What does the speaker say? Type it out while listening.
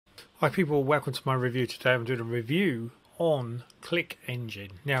Hi people, welcome to my review. Today I'm doing a review on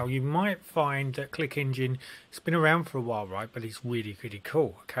ClickEngine. Now you might find that ClickEngine has been around for a while, right, but it's really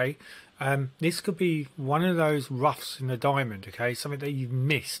cool. Okay, this could be one of those roughs in the diamond, okay, something that you've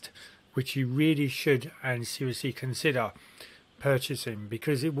missed which you really should and seriously consider purchasing,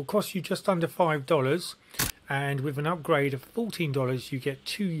 because it will cost you just under $5, and with an upgrade of $14 you get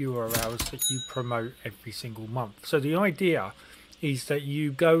 2 URLs that you promote every single month. So the idea is that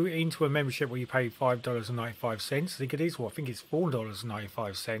you go into a membership where you pay $5.95. I think it is, well, I think it's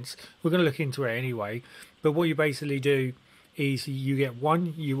 $4.95. We're going to look into it anyway. But what you basically do is you get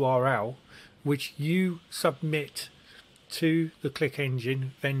one URL which you submit to the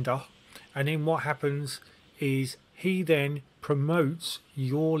ClickEngine vendor, and then what happens is he then promotes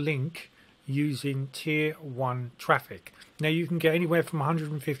your link using tier 1 traffic. Now you can get anywhere from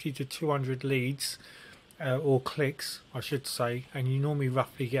 150 to 200 leads or clicks, I should say, and you normally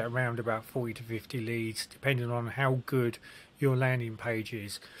roughly get around about 40 to 50 leads depending on how good your landing page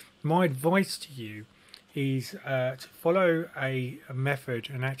is. My advice to you is to follow a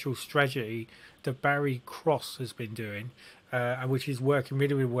method, an actual strategy that Barry Cross has been doing, which is working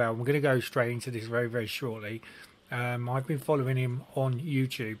really well. We're going to go straight into this very shortly. I've been following him on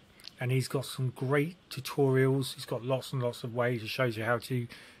YouTube, and he's got some great tutorials. He's got lots and lots of ways. He shows you how to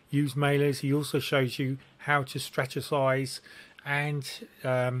use mailers. He also shows you how to strategize and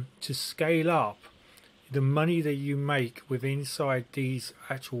to scale up the money that you make with inside these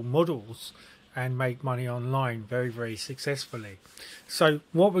actual models and make money online very successfully. So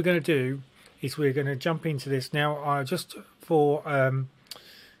what we're going to do is we're going to jump into this now. Just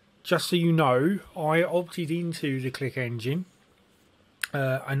so you know, I opted into the ClickEngine.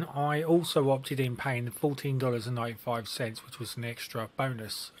 And I also opted in paying the $14.95, which was an extra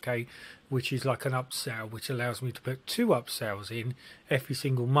bonus, okay, which is like an upsell, which allows me to put 2 upsells in every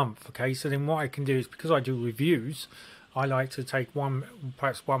single month, okay. So then what I can do is, because I do reviews, I like to take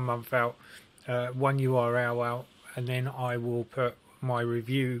perhaps 1 month out, 1 URL out, and then I will put my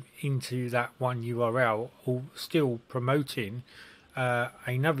review into that 1 URL, or still promoting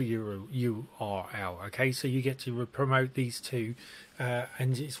another URL, okay. So you get to promote these two,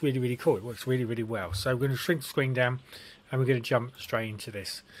 and it's really cool. It works really well. So we're going to shrink the screen down and we're going to jump straight into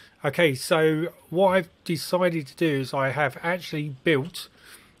this. Okay, so what I've decided to do is I have actually built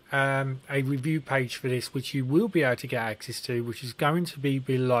a review page for this, which you will be able to get access to, which is going to be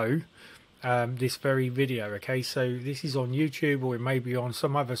below this very video. Okay, so this is on YouTube, or it may be on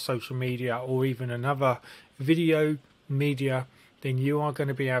some other social media, or even another video media. Then you are going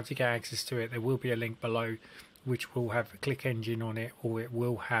to be able to get access to it. There will be a link below which will have a ClickEngine on it, or it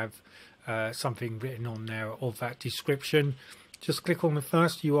will have something written on there of that description. Just click on the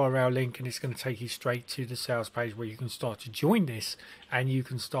first URL link and it's going to take you straight to the sales page where you can start to join this, and you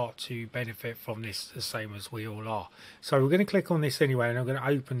can start to benefit from this the same as we all are. So we're going to click on this anyway, and I'm going to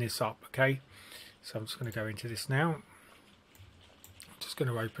open this up, okay. So I'm just going to go into this now. I'm just going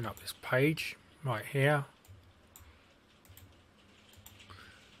to open up this page right here.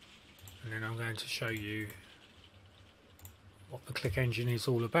 And then I'm going to show you what the ClickEngine is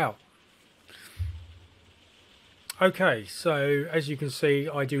all about. Okay, so as you can see,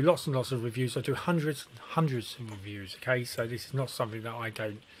 I do lots and lots of reviews. I do hundreds of reviews. Okay, so this is not something that I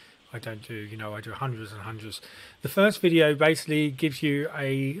don't do. You know, I do hundreds and hundreds. The first video basically gives you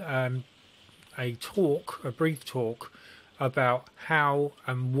a brief talk about how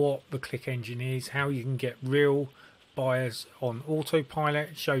and what the ClickEngine is, how you can get real buyers on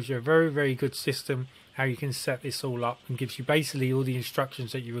autopilot. It shows you a very good system, how you can set this all up, and gives you basically all the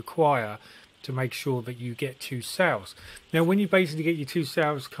instructions that you require to make sure that you get 2 sales. Now when you basically get your 2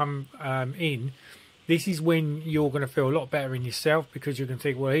 sales come in, this is when you're going to feel a lot better in yourself, because you can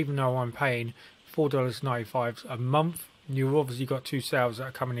think, well, even though I'm paying $4.95 a month, you've obviously got 2 sales that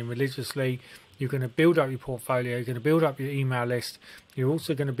are coming in religiously. You're going to build up your portfolio, you're going to build up your email list, you're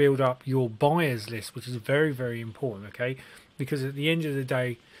also going to build up your buyers list, which is very important, okay, because at the end of the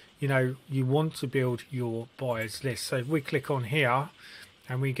day, you know, you want to build your buyers list. So if we click on here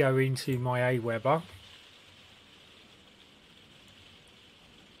and we go into my Aweber,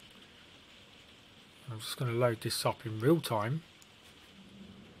 I'm just going to load this up in real time.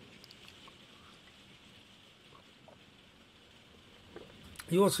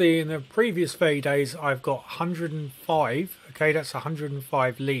 You'll see in the previous 30 days I've got 105, okay, that's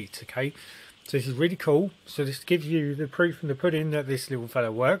 105 leads, okay, so this is really cool. So this gives you the proof in the pudding that this little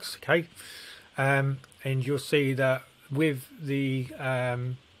fella works, okay, and you'll see that with the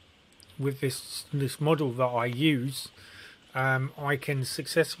with this model that I use, I can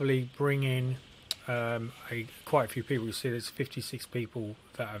successfully bring in quite a few people. You see there's 56 people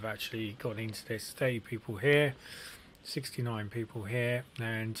that have actually gone into this, 30 people here, 69 people here,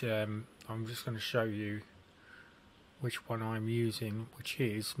 and I'm just going to show you which one I'm using, which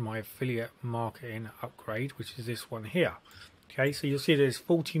is my affiliate marketing upgrade, which is this one here. Okay, so you'll see there's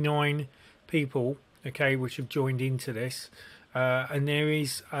 49 people, okay, which have joined into this, and there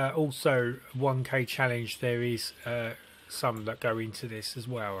is also 1K challenge. There is some that go into this as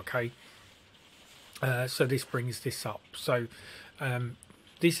well. Okay, so this brings this up. So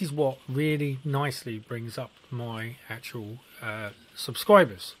this is what really nicely brings up my actual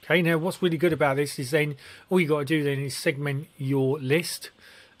subscribers. Okay, now what's really good about this is then all you got to do then is segment your list,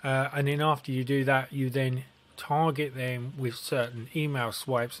 and then after you do that, you then target them with certain email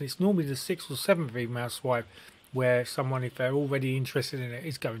swipes, and it's normally the 6th or 7th email swipe where someone, if they're already interested in it,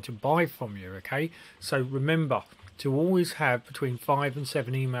 is going to buy from you. Okay, so remember to always have between 5 and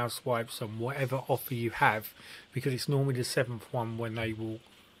 7 email swipes on whatever offer you have, because it's normally the 7th one when they will,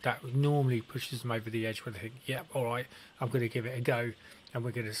 that normally pushes them over the edge when they think, yep, all right, I'm going to give it a go, and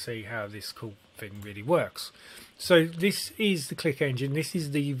we're going to see how this cool thing really works. So this is the click engine. This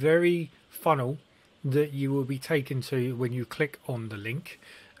is the very funnel that you will be taken to when you click on the link,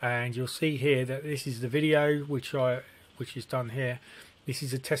 and you'll see here that this is the video which is done here. This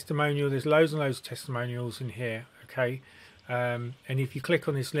is a testimonial. There's loads and loads of testimonials in here. Okay, and if you click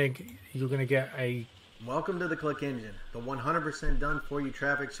on this link, you're going to get a welcome to the Click Engine, the 100% done for you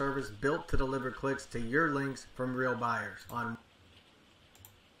traffic service built to deliver clicks to your links from real buyers on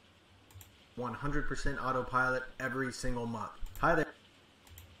 100% autopilot every single month. Hi there.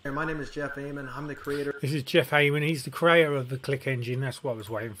 My name is Jeff Amon. I'm the creator. This is Jeff Amon. He's the creator of the Click Engine. That's what I was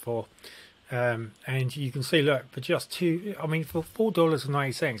waiting for. And you can see, look, for just for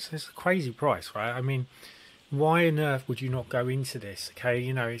 $4.90, it's a crazy price, right? I mean, why on earth would you not go into this? Okay,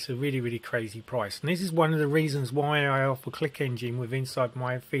 you know, it's a really, really crazy price. And this is one of the reasons why I offer Click Engine with inside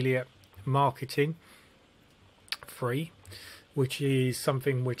my affiliate marketing free, which is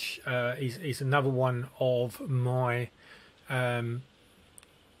something which is another one of my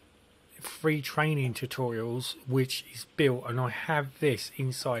free training tutorials which is built, and I have this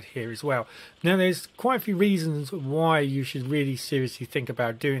inside here as well. Now there's quite a few reasons why you should really seriously think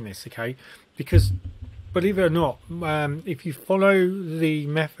about doing this, okay, because believe it or not, if you follow the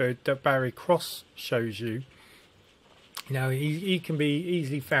method that Barry Cross shows you, you know, he can be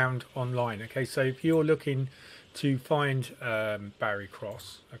easily found online. Okay, so if you're looking to find Barry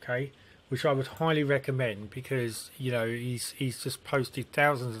Cross, okay, which I would highly recommend, because you know he's just posted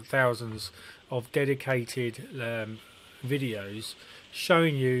thousands and thousands of dedicated videos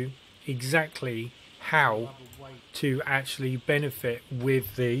showing you exactly how to actually benefit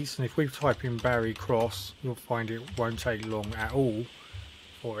with these. And if we type in Barry Cross, you'll find it won't take long at all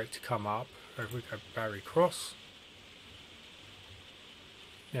for it to come up. If we go Barry Cross,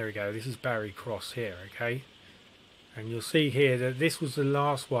 there we go, this is Barry Cross here, okay, and you'll see here that this was the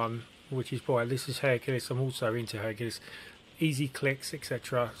last one, which is why this is Hercules. I'm also into Hercules, easy clicks,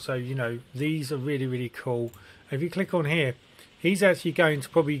 etc. So you know, these are really, really cool. If you click on here, he's actually going to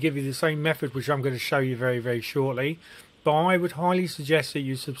probably give you the same method which I'm going to show you very, very shortly, but I would highly suggest that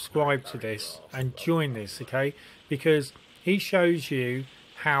you subscribe to this and join this, okay, because he shows you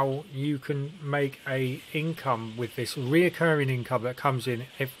how you can make a income with this reoccurring income that comes in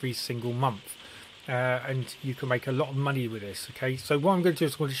every single month. And you can make a lot of money with this. Okay, so what I'm going to do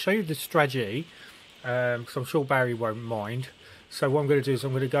is I'm going to show you the strategy, because I'm sure Barry won't mind. So what I'm going to do is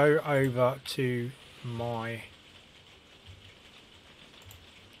I'm going to go over to my,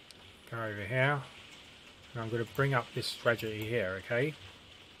 go over here, and I'm going to bring up this strategy here. Okay,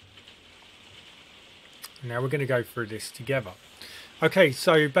 now we're going to go through this together. Okay,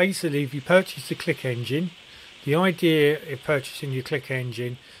 so basically if you purchase the Click Engine, the idea of purchasing your Click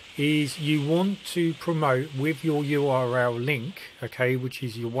Engine is you want to promote with your URL link, okay, which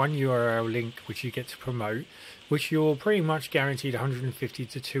is your one URL link which you get to promote, which you're pretty much guaranteed 150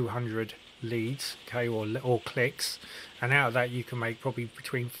 to 200 leads, okay, or clicks, and out of that you can make probably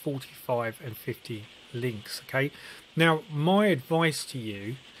between 45 and 50 links. Okay, now my advice to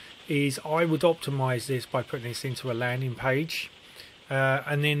you is I would optimize this by putting this into a landing page,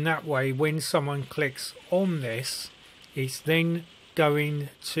 and then that way when someone clicks on this, it's then going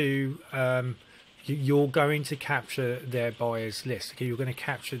to you're going to capture their buyers list. Okay, you're going to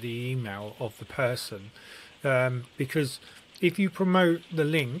capture the email of the person, because if you promote the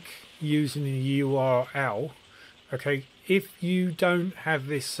link using the URL, okay, if you don't have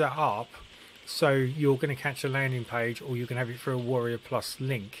this set up so you're going to catch a landing page, or you can have it through a Warrior Plus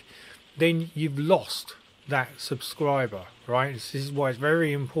link, then you've lost that subscriber, right? This is why it's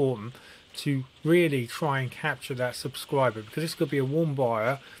very important to really try and capture that subscriber, because this could be a warm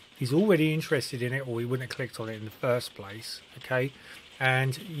buyer. He's already interested in it, or he wouldn't have clicked on it in the first place. Okay,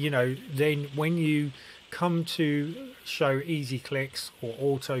 and you know, then when you come to show easy clicks or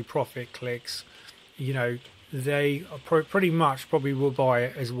auto profit clicks, you know, they are pretty much probably will buy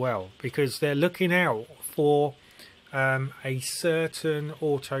it as well, because they're looking out for a certain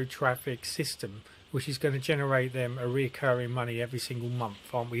auto traffic system which is going to generate them a recurring money every single month,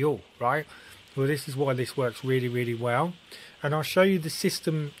 aren't we all, right? Well, this is why this works really, really well. And I'll show you the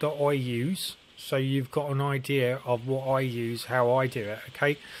system that I use, so you've got an idea of what I use, how I do it,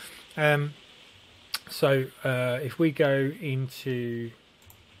 okay? So if we go into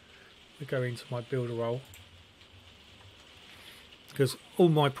my builderall, because all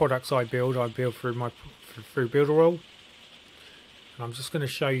my products I build through builderall, and I'm just going to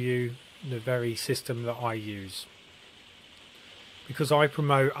show you the very system that I use, because I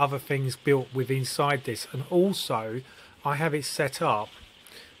promote other things built with inside this, and also I have it set up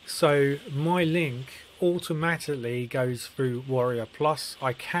so my link automatically goes through Warrior Plus.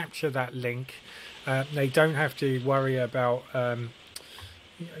 I capture that link. They don't have to worry about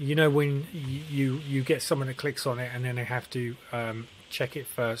you know, when you get someone that clicks on it and then they have to check it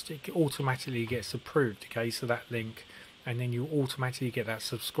first, it automatically gets approved, okay? So that link, and then you automatically get that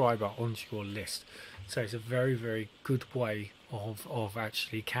subscriber onto your list. So it's a very, very good way of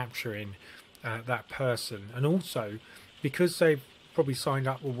actually capturing that person. And also, because they've probably signed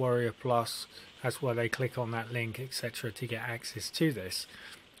up with Warrior Plus, that's why they click on that link, etc., to get access to this.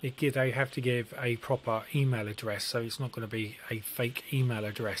 They have to give a proper email address, so it's not going to be a fake email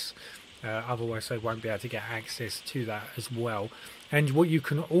address. Otherwise they won't be able to get access to that as well. And what you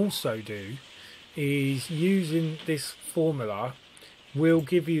can also do is, using this formula will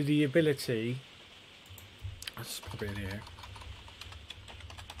give you the ability, let's pop it in here,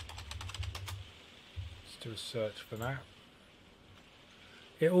 let's do a search for that.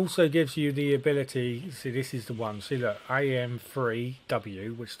 It also gives you the ability, see, this is the one, see, look,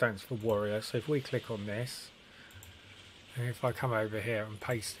 AM3W, which stands for Warrior. So if we click on this, and if I come over here and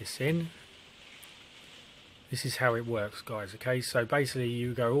paste this in, this is how it works, guys, okay? So basically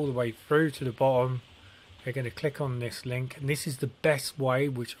you go all the way through to the bottom, they're going to click on this link, and this is the best way,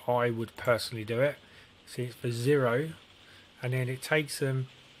 which I would personally do it. See, it's for 0, and then it takes them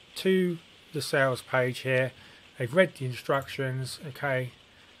to the sales page here. They've read the instructions, okay?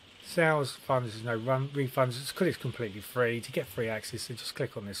 Sales funds, there's no refunds, it's because it's completely free. To get free access, they just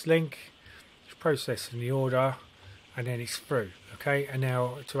click on this link, it's processing the order, and then it's through, okay? And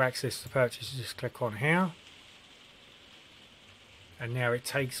now to access the purchase, you just click on here, and now it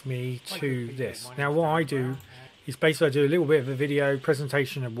takes me to this. Now what I do is basically I do a little bit of a video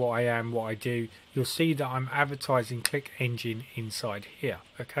presentation of what I am, what I do. You'll see that I'm advertising Click Engine inside here,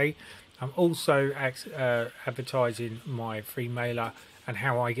 okay? I'm also advertising my free mailer and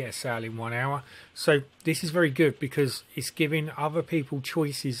how I get a sale in 1 hour. So this is very good, because it's giving other people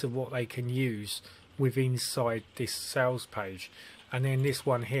choices of what they can use with inside this sales page. And then this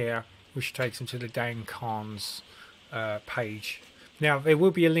one here, which takes them to the Dan Khan's page. Now there will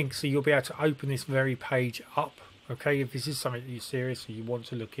be a link, so you'll be able to open this very page up, okay? If this is something that you're serious or you want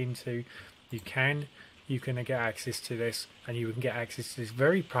to look into, you can get access to this, and you can get access to this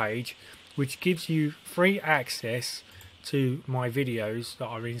very page, which gives you free access to my videos that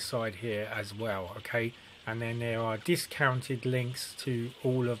are inside here as well, okay? And then there are discounted links to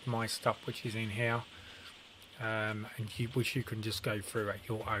all of my stuff which is in here, which you can just go through at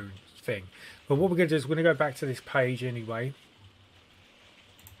your own thing. But what we're going to do is we're going to go back to this page anyway.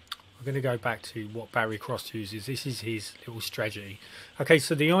 We're going to go back to what Barry Cross uses. This is his little strategy. Okay,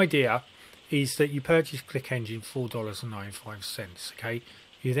 so the idea is that you purchase Click Engine $4.95, okay?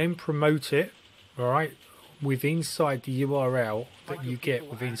 You then promote it, all right, with inside the URL that you get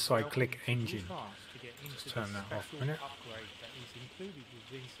with inside Click Engine. Just turn that off a minute.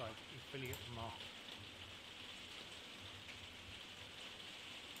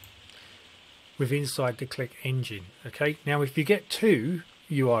 With inside the Click Engine, okay? Now if you get 2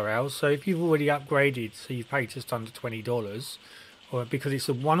 URLs, so if you've already upgraded, so you've paid just under $20, or because it's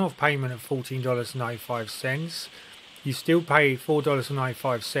a one-off payment of $14.95, you still pay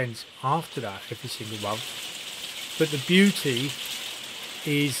 $4.95 after that every single month. But the beauty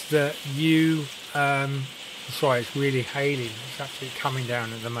is that you sorry, it's really hailing, it's actually coming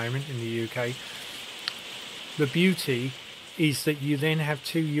down at the moment in the UK. The beauty is that you then have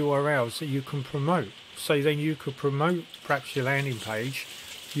 2 URLs that you can promote. So then you could promote perhaps your landing page,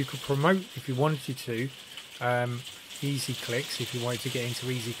 you could promote, if you wanted to, easy clicks, if you wanted to get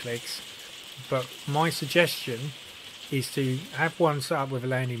into easy clicks. But my suggestion is to have one set up with a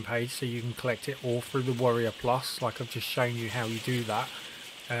landing page so you can collect it all through the Warrior Plus, like I've just shown you how you do that.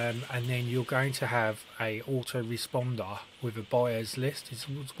 And then you're going to have a autoresponder with a buyers list. It's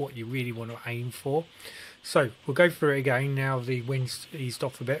what you really want to aim for. So we'll go through it again now the wind's eased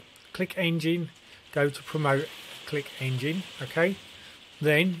off a bit. Click engine, go to promote, click engine. Okay,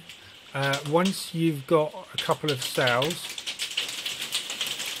 then once you've got a couple of sales,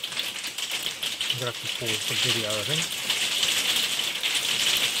 I'm going to have to pause the video, I think.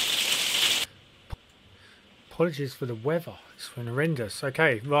 Apologies for the weather, it's been horrendous.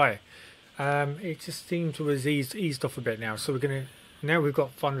 Okay, right, it just seemed to have eased off a bit now, so we're going to, now we've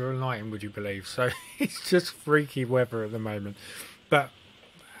got thunder and lightning, would you believe? So it's just freaky weather at the moment, but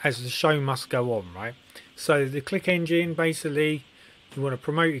as the show must go on, right? So the click engine, basically you want to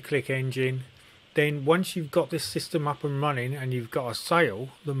promote your click engine. Then once you've got this system up and running and you've got a sale,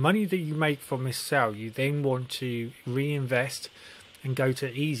 the money that you make from this sale you then want to reinvest and go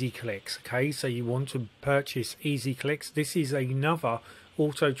to easy clicks. Okay, so you want to purchase easy clicks. This is another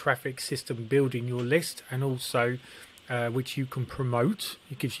auto traffic system building your list, and also which you can promote.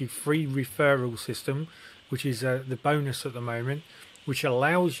 It gives you free referral system, which is the bonus at the moment, which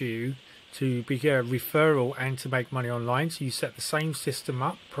allows you to be a referral and to make money online. So you set the same system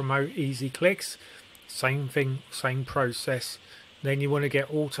up, promote easy clicks, same thing, same process. Then you want to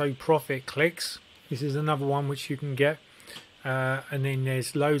get auto profit clicks. This is another one which you can get. And then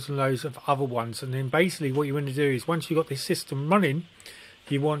there's loads and loads of other ones. And then basically what you want to do is, once you've got this system running,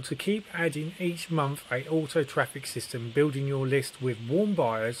 you want to keep adding each month a auto traffic system, building your list with warm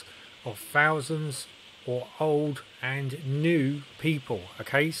buyers of thousands or old and new people.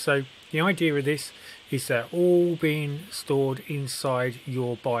 Okay, so the idea of this is they're all being stored inside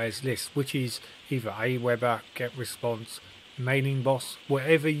your buyers list, which is either Aweber, GetResponse, Mailing Boss,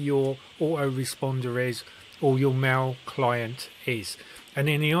 whatever your autoresponder is or your mail client is. And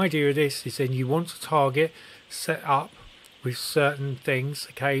then the idea of this is then you want to target, set up with certain things,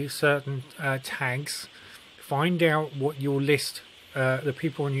 okay, certain tags, find out what your list, the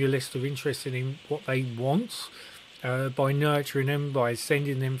people on your list are interested in, what they want, by nurturing them, by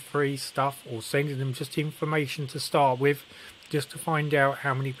sending them free stuff or sending them just information to start with, just to find out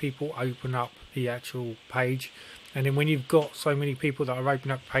how many people open up the actual page. And then when you've got so many people that are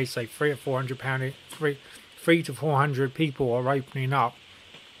opening up the page, say £300 or £400, 300 to 400 people are opening up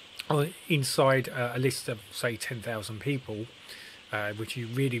inside a list of say 10,000 people, which you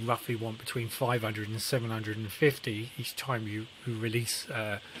really roughly want between 500 and 750 each time you release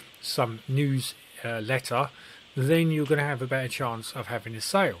some news letter, then you're going to have a better chance of having a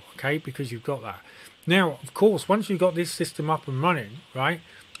sale, okay, because you've got that. Now, of course, once you've got this system up and running, right,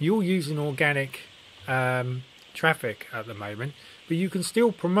 you're using organic traffic at the moment, but you can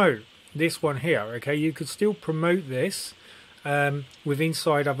still promote this one here, okay. You could still promote this with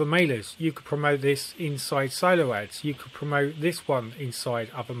inside other mailers. You could promote this inside solo ads. You could promote this one inside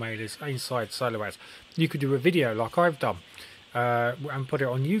other mailers, inside solo ads. You could do a video like I've done and put it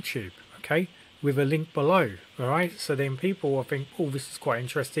on YouTube, okay, with a link below. All right, so then people will think, oh, this is quite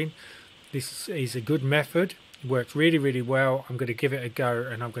interesting, this is a good method, it works really, really well, I'm going to give it a go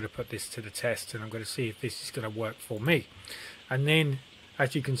and I'm going to put this to the test and I'm going to see if this is going to work for me. And then,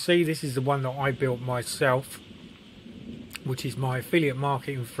 as you can see, this is the one that I built myself, which is my affiliate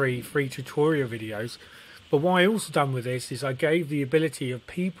marketing free tutorial videos. But what I also done with this is I gave the ability of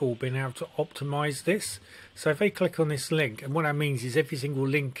people being able to optimize this. So if they click on this link, and what that means is every single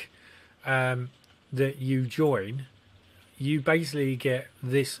link that you join, you basically get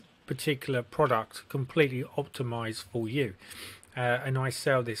this particular product completely optimized for you. And I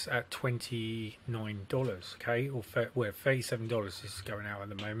sell this at $29, okay, or $37 is going out at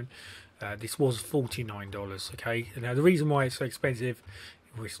the moment. This was $49, okay. Now the reason why it's so expensive,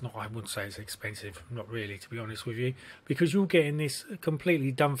 well, it's not, I wouldn't say it's expensive, not really, to be honest with you, because you're getting this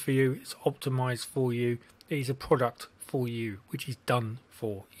completely done for you. It's optimized for you. It is a product for you, which is done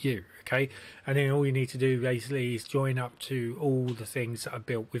for you, okay. And then all you need to do basically is join up to all the things that are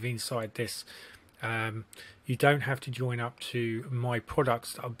built with inside this. You don't have to join up to my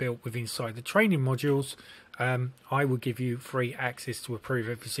products that are built with inside the training modules. I will give you free access to approve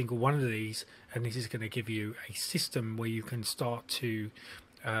every single one of these, and this is going to give you a system where you can start to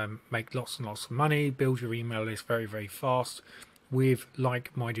make lots and lots of money, build your email list very, very fast with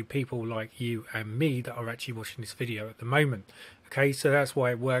like-minded people like you and me that are actually watching this video at the moment. Okay, so that's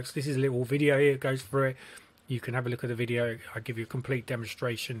why it works. This is a little video here, it goes through it. You can have a look at the video. I give you a complete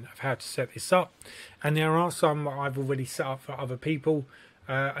demonstration of how to set this up, and there are some I've already set up for other people,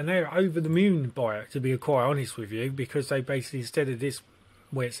 and they're over the moon by it, to be quite honest with you, because they basically, instead of this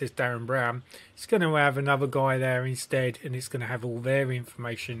where it says Darren Brown, it's going to have another guy there instead, and it's going to have all their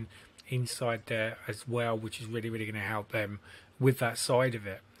information inside there as well, which is really going to help them with that side of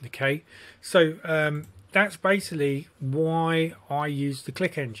it. Okay, so that's basically why I use the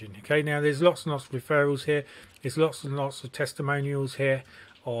click engine. Okay, now there's lots and lots of referrals here, there's lots and lots of testimonials here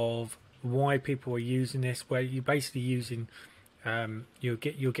of why people are using this, where you're basically using you're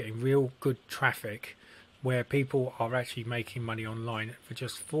getting real good traffic where people are actually making money online for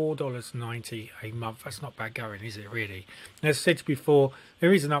just $4.90 a month. That's not bad going, is it really? And as I said before,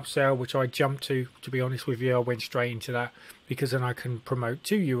 there is an upsell which I jumped to be honest with you. I went straight into that because then I can promote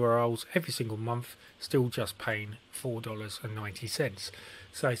 2 URLs every single month, still just paying $4.90.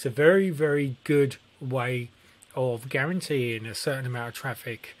 So it's a very good way of guaranteeing a certain amount of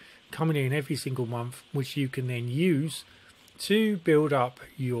traffic coming in every single month, which you can then use to build up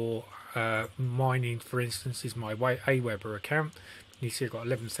your mining. For instance, is my Aweber account. You see I've got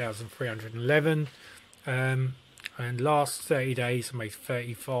 11,311 and last 30 days I made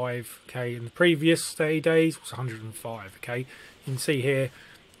 35k, and the previous 30 days was 105. Okay, you can see here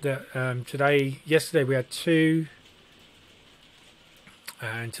that yesterday we had 2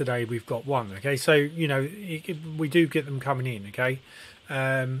 and today we've got 1. Okay, so you know we do get them coming in. Okay,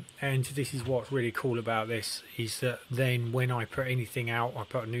 and this is what's really cool about this, is that then when I put anything out, I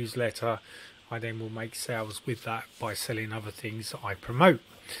put a newsletter, I then will make sales with that by selling other things that I promote.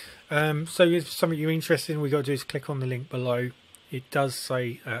 So if something you're interested in, we got to do is click on the link below. It does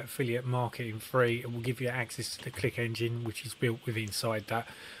say affiliate marketing free. It will give you access to the click engine, which is built with inside that.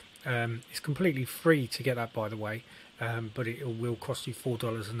 It's completely free to get that, by the way. But it will cost you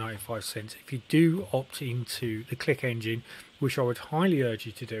 $4.95 if you do opt into the click engine, which I would highly urge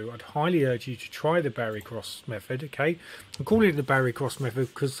you to do. I'd highly urge you to try the Barry Cross method. Okay, I'm calling it the Barry Cross method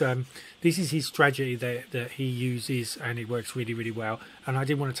because this is his strategy that he uses, and it works really well. And I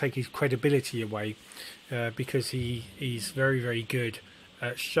didn't want to take his credibility away because he's very good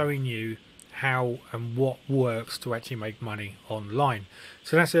at showing you how and what works to actually make money online.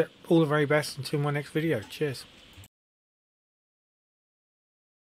 So that's it. All the very best until my next video. Cheers.